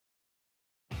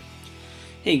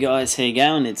Hey guys, how you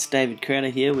going? It's David Crowder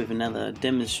here with another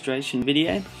demonstration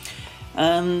video.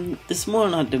 This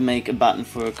morning I had to make a button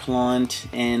for a client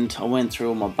and I went through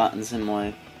all my buttons in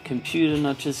my computer and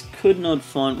I just could not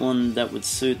find one that would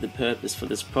suit the purpose for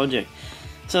this project.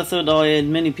 So I thought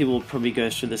many people will probably go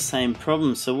through the same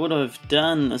problem. So what I've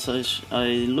done is I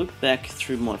looked back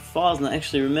through my files and I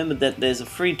actually remembered that there's a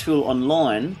free tool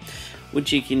online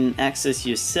which you can access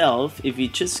yourself if you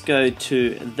just go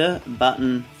to the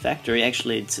Button Factory.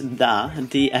 Actually it's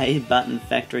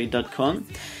da-buttonfactory.com,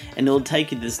 and it'll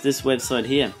take you to this website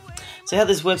here. So how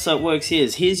this website works here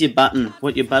is, here's your button,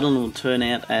 what your button will turn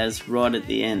out as right at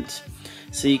the end.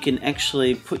 So you can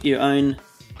actually put your own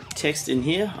text in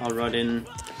here. I'll write in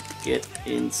get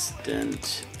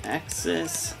instant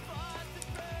access.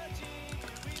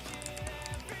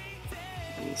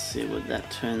 We'll see what that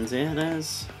turns out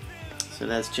as. So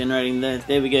that's generating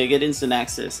there we go, get instant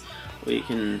access. Or you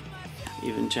can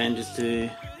even change it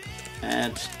to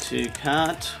add to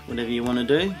cart, whatever you want to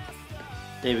do.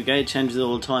 There we go, it changes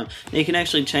all the time. Now you can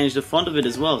actually change the font of it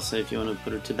as well. So if you want to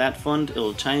put it to that font,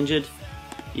 it'll change it.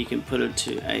 You can put it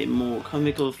to a more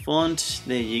comical font.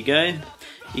 There you go.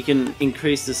 You can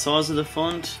increase the size of the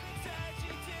font.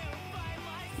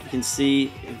 You can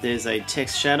see if there's a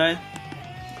text shadow.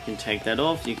 You can take that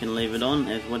off, you can leave it on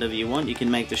as whatever you want. You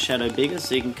can make the shadow bigger,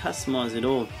 so you can customize it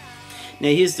all. Now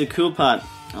here's the cool part.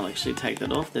 I'll actually take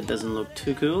that off, that doesn't look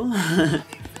too cool. There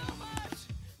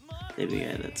we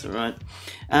go, that's alright.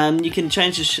 You can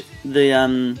change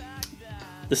the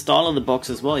style of the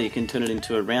box as well. You can turn it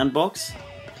into a round box,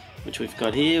 which we've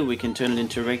got here. We can turn it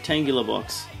into a rectangular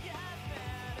box.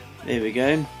 There we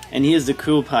go. And here's the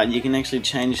cool part, you can actually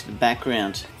change the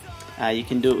background. You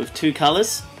can do it with two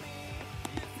colors.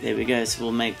 There we go, so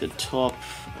we'll make the top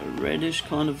a reddish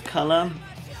kind of color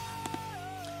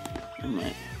and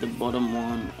make the bottom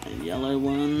one a yellow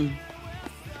one.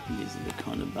 These are the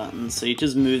kind of buttons. So you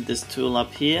just move this tool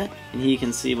up here and here you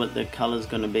can see what the color is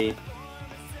going to be.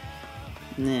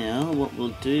 Now what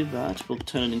we'll do, we'll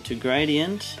turn it into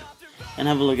gradient and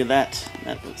have a look at that.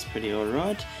 That looks pretty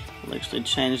alright. We'll actually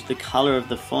change the color of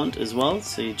the font as well.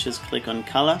 So you just click on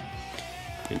color,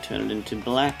 you can turn it into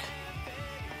black.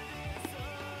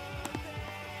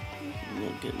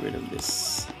 We'll get rid of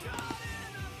this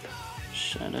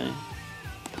shadow.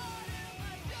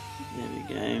 There we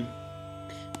go. You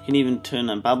can even turn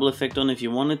a bubble effect on if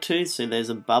you wanted to. So there's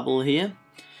a bubble here.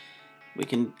 We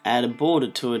can add a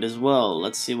border to it as well.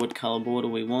 Let's see what color border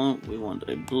we want. We want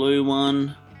a blue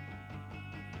one.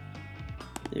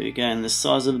 There we go. And the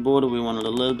size of the border, we want it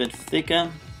a little bit thicker.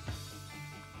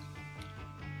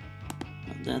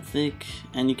 Not that thick.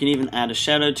 And you can even add a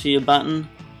shadow to your button,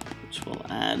 which we'll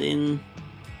add in.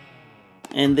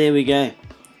 And there we go.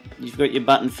 You've got your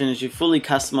button finished, your fully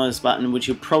customized button, which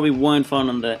you probably won't find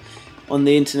on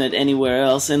the internet anywhere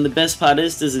else. And the best part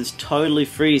is it's totally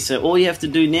free. So all you have to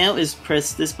do now is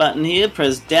press this button here,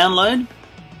 press download,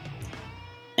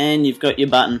 and you've got your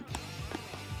button.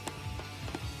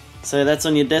 So that's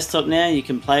on your desktop now. You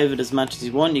can play with it as much as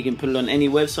you want. You can put it on any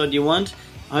website you want.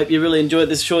 I hope you really enjoyed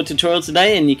this short tutorial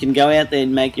today and you can go out there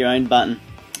and make your own button.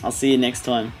 I'll see you next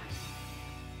time.